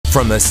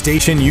from the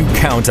station you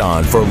count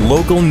on for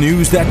local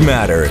news that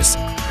matters.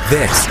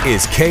 This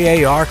is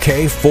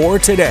KARK for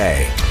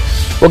today.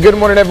 Well, good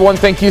morning, everyone.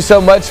 Thank you so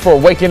much for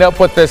waking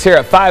up with us here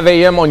at 5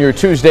 a.m. on your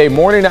Tuesday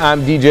morning.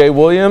 I'm DJ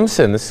Williams,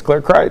 and this is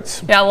Claire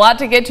Kreitz. Yeah, a lot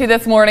to get to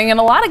this morning, and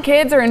a lot of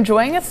kids are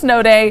enjoying a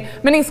snow day.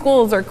 Many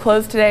schools are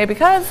closed today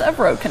because of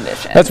road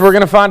conditions. That's where we're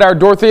going to find our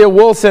Dorothea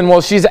Wilson.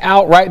 Well, she's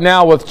out right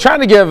now with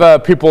trying to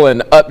give people an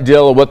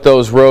update of what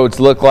those roads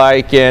look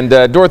like. And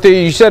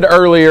Dorothea, you said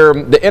earlier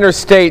the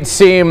interstates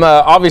seem,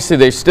 obviously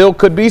they still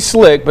could be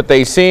slick, but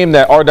they seem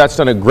that ARDOT's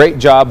done a great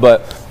job.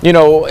 But you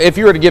know, if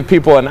you were to give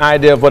people an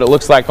idea of what it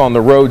looks like on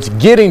the roads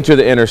getting to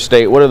the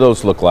interstate, what do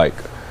those look like?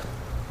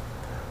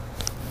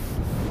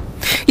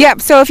 Yep,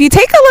 so if you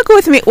take a look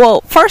with me, well,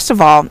 first of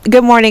all,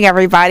 good morning,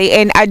 everybody.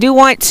 And I do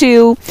want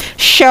to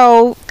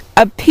show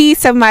a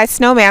piece of my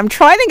snowman. I'm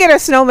trying to get a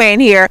snowman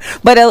here,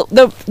 but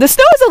the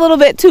snow is a little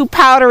bit too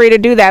powdery to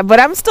do that, but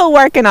I'm still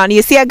working on it.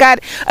 You see, I got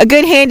a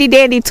good handy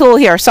dandy tool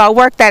here, so I'll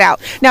work that out.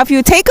 Now, if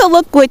you take a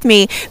look with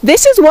me,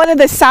 this is one of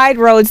the side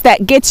roads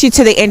that gets you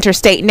to the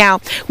interstate.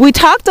 Now, we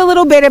talked a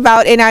little bit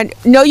about, and I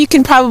know you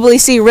can probably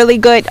see really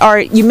good, or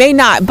you may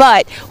not,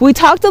 but we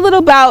talked a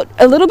little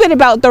bit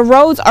about the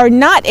roads are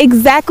not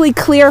exactly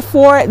clear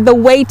for the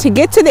way to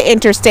get to the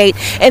interstate,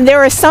 and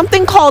there is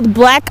something called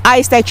black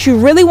ice that you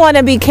really want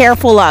to be careful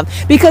of,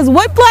 because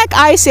what black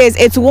ice is,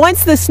 it's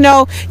once the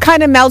snow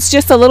kind of melts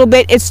just a little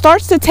bit, it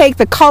starts to take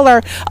the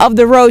color of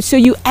the road, so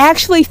you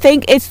actually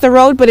think it's the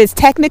road, but it's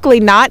technically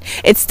not.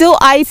 It's still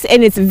ice,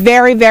 and it's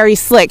very, very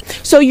slick,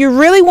 so you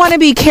really want to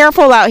be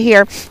careful out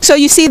here. So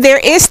you see there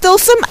is still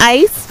some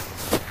ice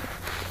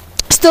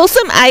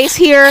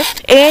here,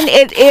 and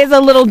it is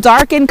a little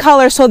dark in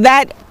color, so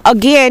that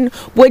again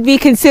would be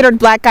considered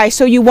black ice.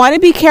 So you want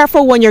to be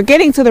careful when you're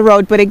getting to the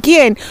road. But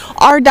again,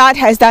 ARDOT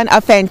has done a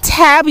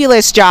fantastic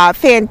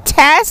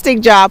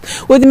job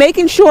with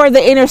making sure the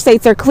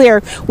interstates are clear,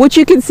 which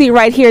you can see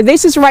right here.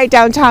 This is right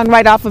downtown,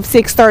 right off of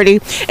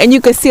 630, and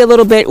you can see a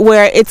little bit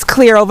where it's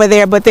clear over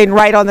there, but then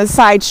right on the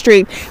side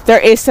street there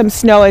is some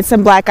snow and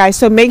some black ice.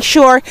 So make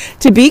sure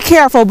to be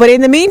careful. But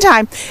in the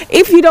meantime,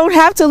 if you don't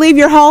have to leave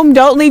your home,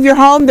 don't leave your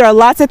home. There are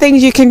lots of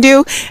things you can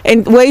do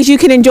and ways you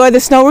can enjoy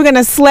the snow. We're going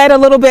to sled a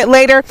little bit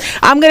later.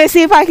 I'm gonna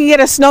see if I can get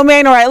a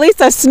snowman or at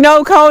least a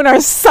snow cone or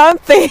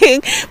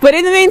something. But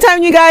in the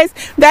meantime, you guys,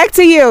 back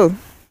to you.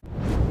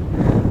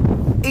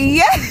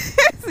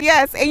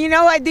 Yes, and you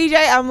know what, DJ,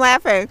 I'm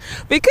laughing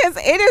because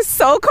it is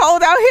so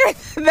cold out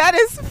here. That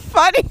is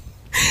funny.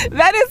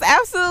 That is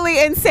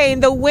absolutely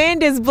insane. The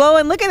wind is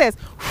blowing. Look at this.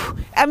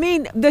 I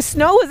mean, the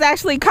snow is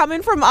actually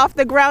coming from off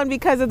the ground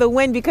because of the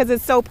wind, because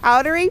it's so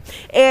powdery,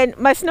 and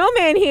my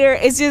snowman here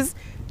is just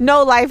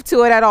no life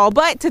to it at all.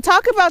 But to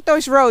talk about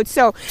those roads,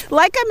 so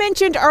like I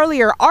mentioned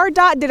earlier,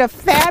 ARDOT did a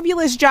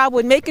fabulous job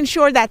with making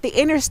sure that the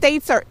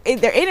interstate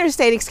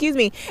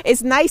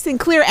is nice and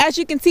clear. As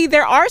you can see,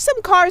 there are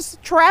some cars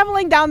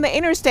traveling down the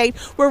interstate.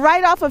 We're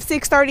right off of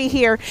 630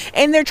 here,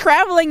 and they're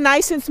traveling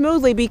nice and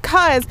smoothly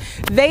because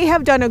they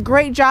have done a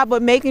great job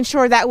of making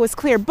sure that was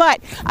clear.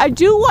 But I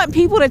do want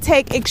people to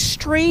take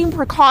extreme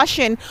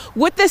precaution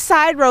with the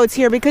side roads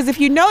here, because if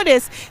you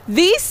notice,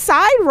 these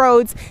side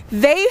roads,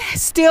 they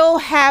still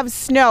have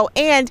snow,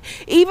 and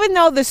even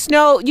though the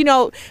snow, you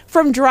know,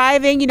 from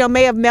driving, you know,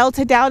 may have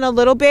melted down a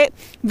little bit,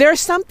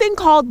 there's something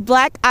called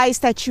black ice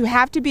that you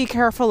have to be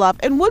careful of.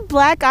 And what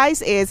black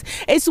ice is,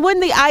 it's when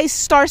the ice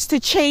starts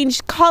to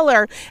change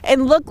color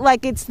and look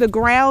like it's the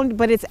ground,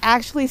 but it's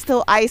actually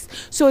still ice,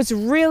 so it's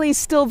really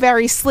still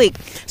very sleek.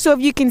 So if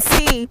you can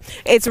see,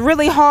 it's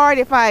really hard.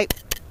 If I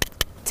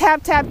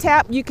tap, tap,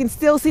 tap, you can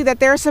still see that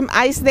there's some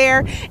ice there,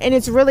 and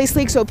it's really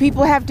sleek. So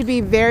people have to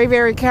be very,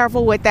 very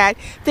careful with that,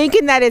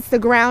 thinking that it's the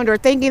ground or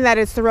thinking that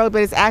it's the road,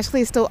 but it's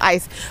actually still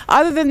ice.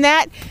 Other than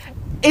that,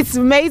 it's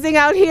amazing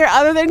out here.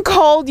 Other than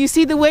cold, you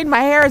see the wind.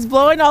 My hair is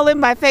blowing all in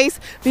my face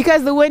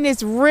because the wind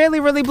is really,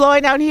 really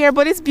blowing out here,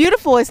 but it's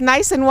beautiful. It's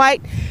nice and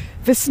white.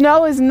 The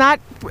snow is not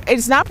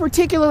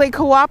particularly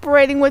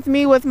cooperating with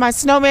me with my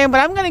snowman,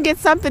 but I'm going to get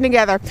something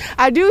together.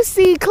 I do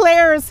see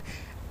Claire's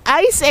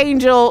ice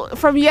angel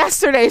from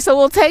yesterday, so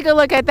we'll take a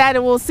look at that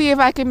and we'll see if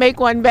I can make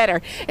one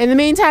better. In the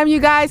meantime, you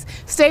guys,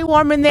 stay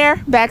warm in there.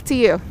 Back to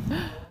you.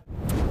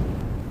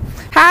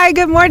 Hi,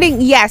 good morning.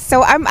 Yes,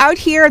 so I'm out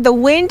here. The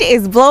wind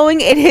is blowing.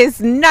 It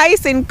is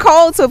nice and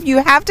cold, so if you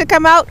have to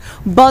come out,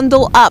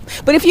 bundle up.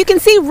 But if you can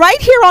see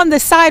right here on the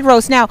side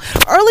roads, now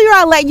earlier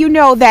I let you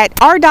know that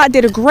ARDOT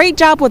did a great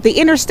job with the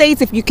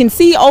interstates. If you can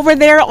see over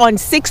there on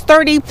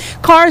 630,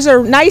 cars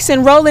are nice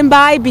and rolling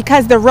by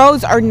because the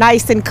roads are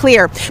nice and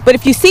clear. But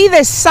if you see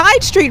this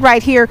side street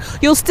right here,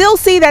 you'll still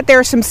see that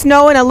there's some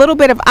snow and a little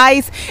bit of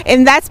ice,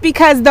 and that's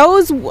because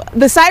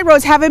the side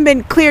roads haven't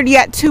been cleared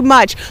yet too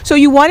much. So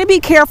you want to be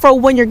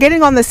careful when when you're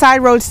getting on the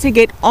side roads to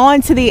get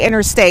onto the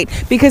interstate,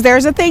 because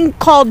there's a thing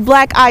called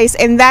black ice,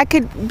 and that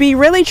could be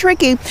really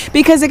tricky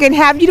because it can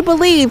have you to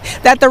believe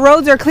that the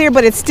roads are clear,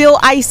 but it's still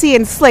icy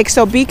and slick.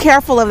 So be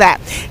careful of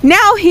that.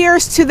 Now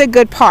here's to the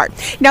good part.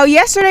 Now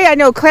yesterday, I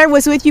know Claire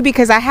was with you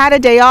because I had a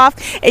day off,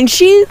 and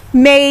she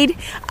made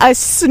a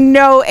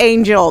snow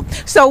angel.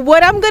 So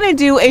what I'm gonna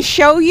do is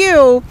show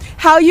you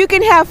how you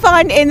can have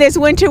fun in this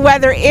winter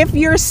weather if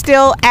you're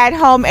still at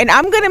home. And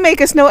I'm gonna make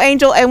a snow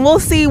angel, and we'll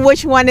see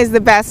which one is the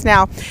best.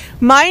 Now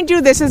mind you,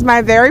 this is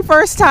my very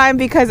first time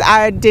because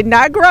I did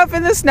not grow up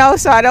in the snow,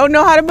 so I don't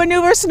know how to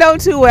maneuver snow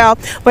too well,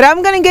 but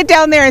I'm gonna get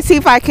down there and see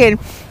if I can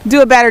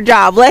do a better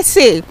job. Let's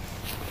see.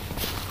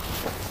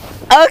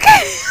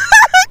 Okay.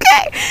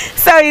 Okay,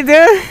 so you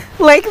do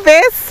like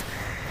this.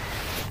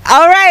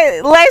 All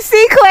right, let's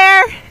see,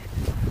 Claire.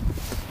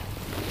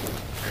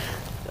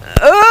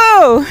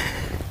 Ooh.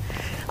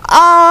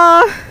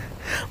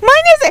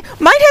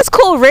 Mine has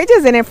cool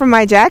ridges in it from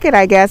my jacket,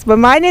 I guess, but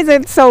mine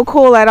isn't so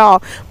cool at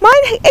all.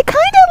 It kind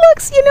of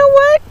looks, you know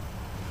what?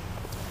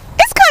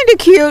 It's kind of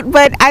cute,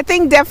 but I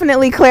think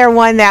definitely Claire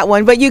won that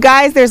one. But you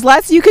guys, there's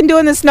lots you can do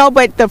in the snow,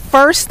 but the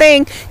first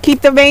thing,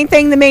 keep the main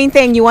thing.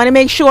 You want to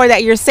make sure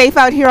that you're safe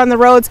out here on the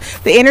roads.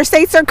 The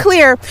interstates are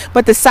clear,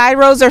 but the side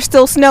roads are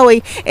still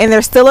snowy, and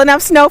there's still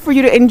enough snow for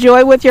you to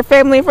enjoy with your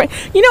family and friends.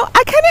 You know,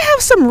 I kind of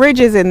have some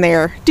ridges in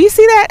there. Do you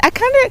see that? I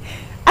kind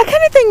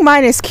of think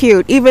mine is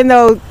cute, even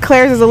though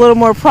Claire's is a little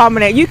more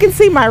prominent. You can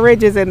see my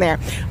ridges in there.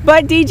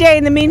 But DJ,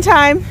 in the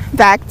meantime,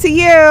 back to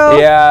you.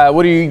 Yeah,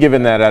 what are you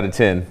giving that out of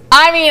 10?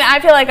 I mean, I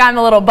feel like I'm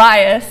a little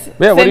biased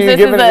Yeah, what are you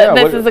giving it?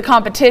 This is a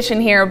competition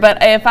here, but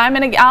if I'm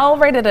gonna, I'll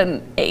rate it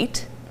an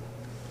 8.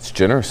 It's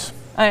generous.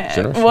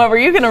 Generous. What were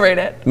you gonna rate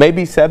it?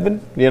 Maybe 7.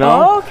 You know.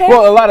 Oh, okay.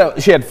 Well,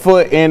 she had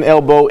foot and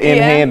elbow in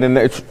hand, and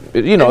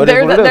you know, it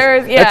is what it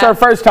is. Yeah. It's our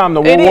first time,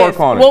 though. We'll work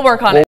on it. We'll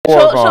work on it.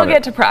 She'll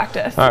get to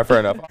practice. All right, fair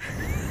enough.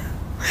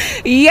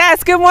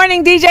 Yes, good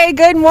morning, DJ.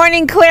 Good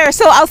morning, Claire.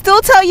 So I'll still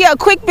tell you a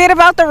quick bit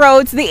about the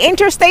roads. The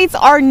interstates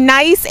are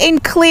nice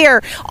and clear.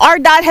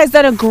 ARDOT has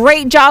done a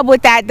great job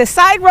with that. The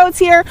side roads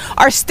here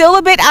are still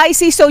a bit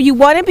icy, so you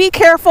want to be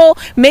careful.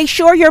 Make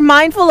sure you're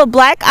mindful of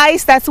black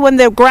ice. That's when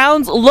the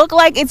grounds look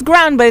like it's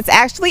ground, but it's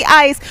actually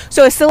ice,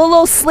 so it's still a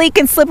little sleek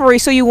and slippery,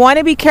 so you want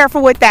to be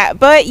careful with that.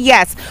 But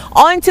yes,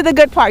 on to the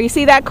good part. You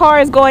see that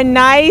car is going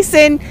nice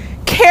and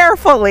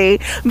carefully,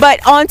 but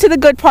on to the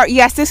good part.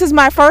 Yes, this is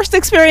my first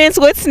experience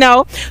with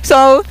snow,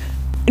 so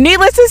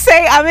needless to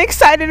say, I'm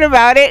excited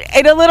about it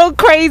and a little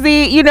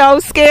crazy, you know,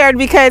 scared,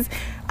 because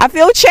I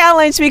feel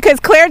challenged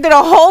because Claire did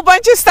a whole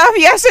bunch of stuff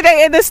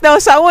yesterday in the snow,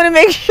 so I want to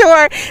make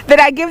sure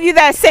that I give you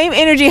that same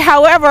energy.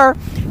 However,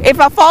 if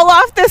I fall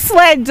off the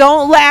sled,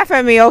 don't laugh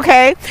at me,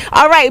 okay?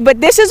 All right,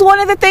 but this is one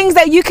of the things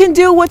that you can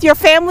do with your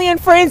family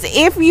and friends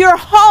if you're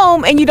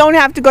home and you don't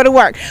have to go to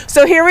work.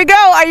 So here we go.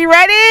 Are you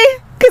ready?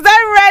 Because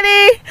I'm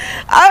ready.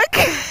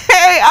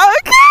 Okay.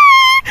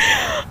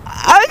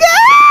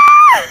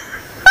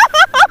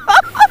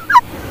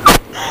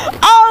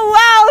 Oh,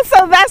 wow.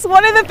 So that's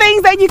one of the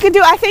things that you can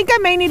do. I think I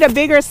may need a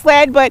bigger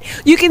sled, but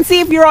you can see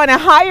if you're on a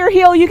higher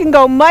hill, you can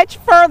go much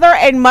further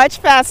and much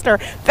faster.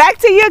 Back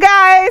to you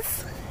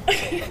guys.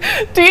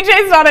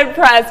 DJ's not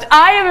impressed.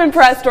 I am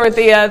impressed,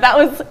 Dorothea. That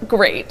was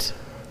great.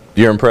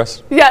 You're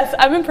impressed? Yes,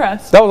 I'm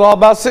impressed. That was all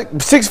about 6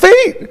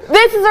 feet.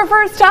 This is our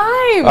first time.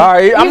 All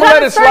right, I'm going to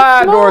let it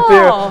slide,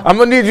 Dorothea. I'm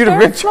going to need you to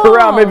venture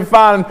around, maybe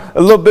find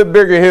a little bit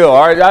bigger hill.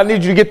 All right, I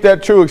need you to get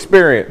that true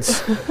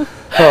experience.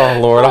 Oh,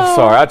 Lord, I'm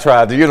sorry. I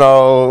tried to, you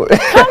know.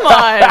 Come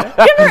on.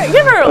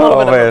 Give her a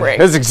little bit of a break.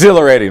 It's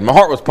exhilarating. My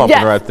heart was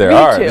pumping right there. Me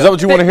All right, too. is that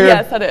what you want to hear?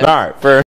 Yes, that is. All right, fair.